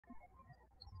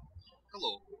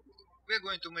Hello, we are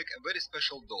going to make a very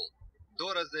special doll,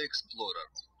 Dora the Explorer.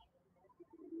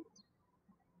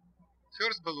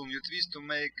 First balloon you twist to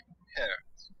make hair.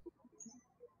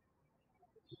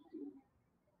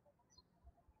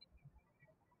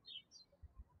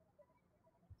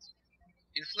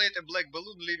 Inflate a black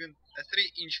balloon leaving a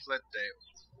 3-inch flat tail.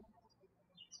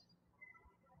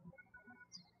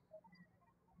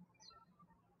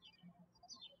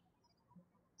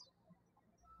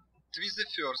 Twist the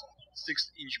first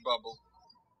 6-inch bubble.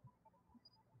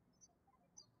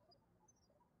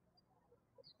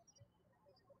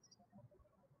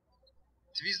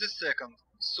 Twist the second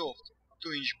soft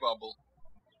 2-inch bubble.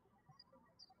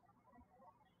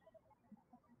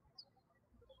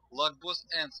 Lock both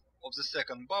ends of the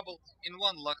second bubble in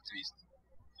one lock twist.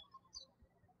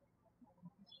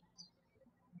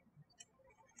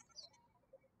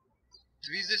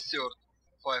 Twist the third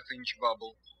 5-inch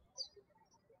bubble.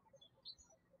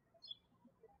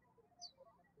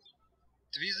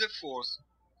 Twist the fourth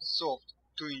soft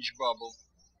 2-inch bubble.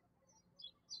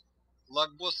 Lock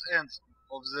both ends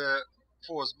of the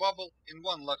fourth bubble in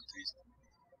one lock twist.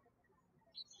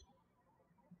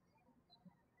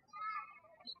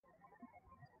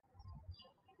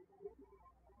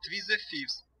 Twist the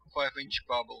fifth 5-inch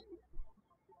bubble.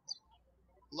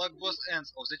 Lock both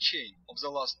ends of the chain of the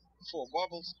last 4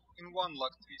 bubbles in one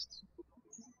lock twist.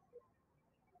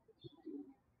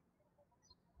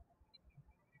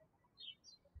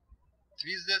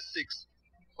 Twist the sixth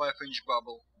 5-inch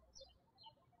bubble.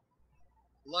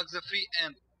 Lock the free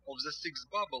end of the 6th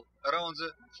bubble around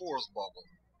the 4th bubble.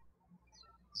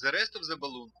 The rest of the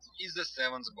balloon is the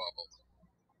 7th bubble.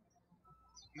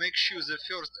 Make sure the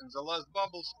first and the last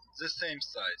bubbles the same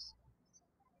size.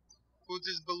 Put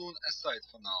this balloon aside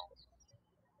for now.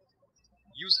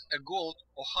 Use a gold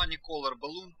or honey color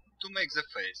balloon to make the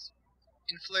face.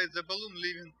 Inflate the balloon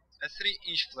leaving a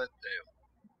 3-inch flat tail.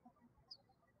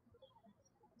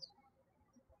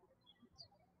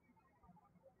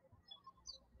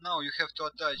 Now you have to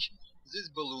attach this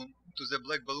balloon to the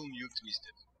black balloon you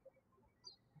twisted.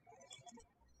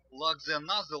 Lock the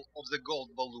nozzle of the gold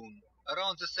balloon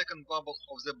around the second bubble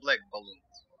of the black balloon.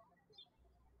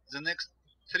 The next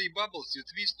 3 bubbles you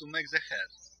twist to make the head.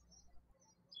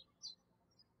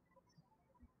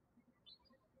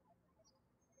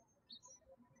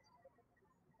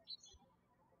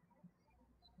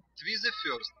 Twist the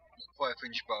first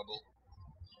 5-inch bubble.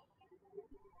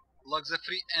 Lock the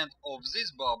free end of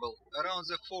this bubble around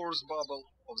the 4th bubble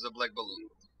of the black balloon.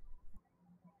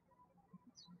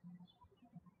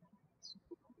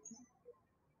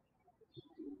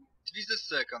 Twist the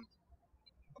second,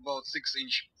 about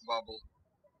 6-inch bubble.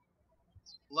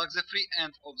 Lock the free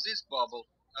end of this bubble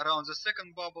around the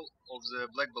second bubble of the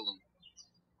black balloon.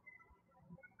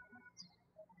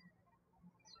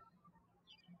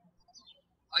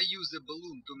 I use the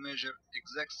balloon to measure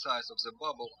exact size of the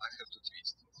bubble I have to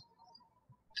twist.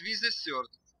 Twist the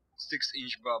third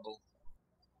 6-inch bubble.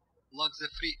 Lock the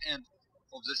free end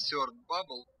of the 3rd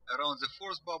bubble around the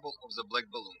 4th bubble of the black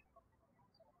balloon.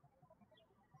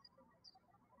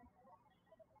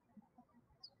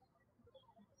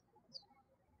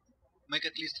 Make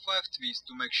at least 5 twists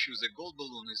to make sure the gold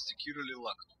balloon is securely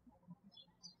locked.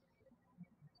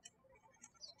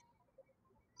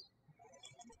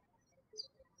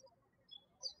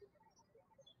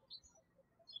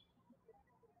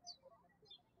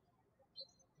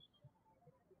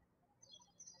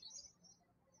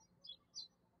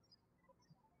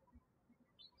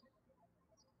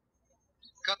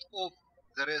 Cut off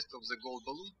the rest of the gold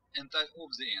balloon and tie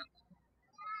off the end.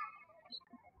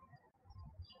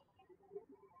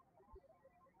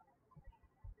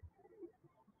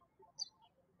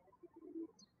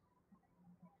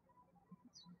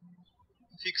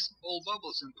 Fix all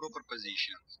bubbles in proper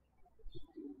positions.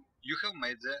 You have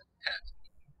made the head.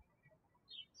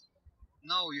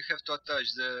 Now you have to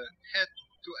attach the head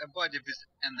to a body with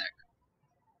a neck.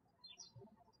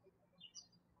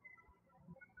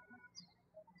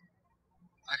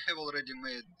 I have already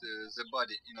made the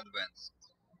body in advance.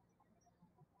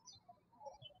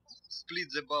 Split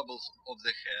the bubbles of the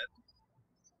head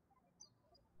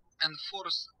and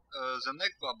force the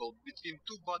neck bubble between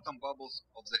 2 bottom bubbles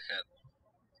of the head.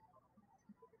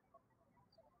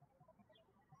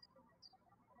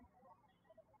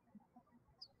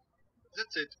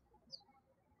 That's it.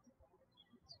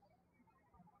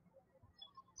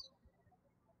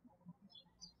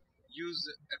 Use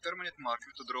a permanent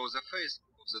marker to draw the face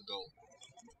of the doll.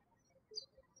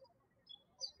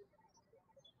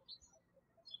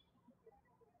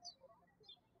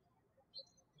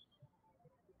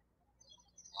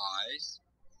 Eyes,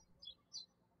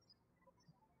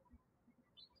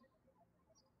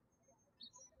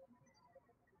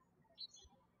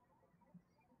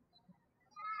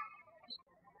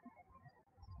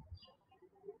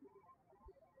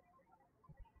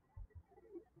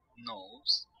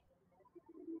 nose,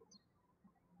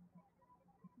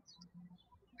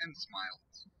 and smile.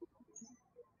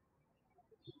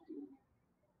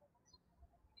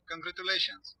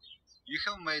 Congratulations! You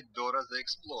have made Dora the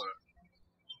Explorer.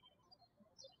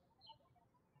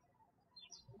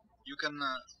 You can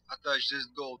attach this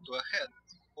doll to a head,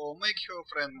 or make her a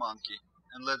friend monkey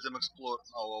and let them explore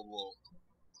our world.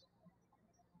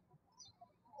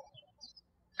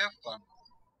 Have fun!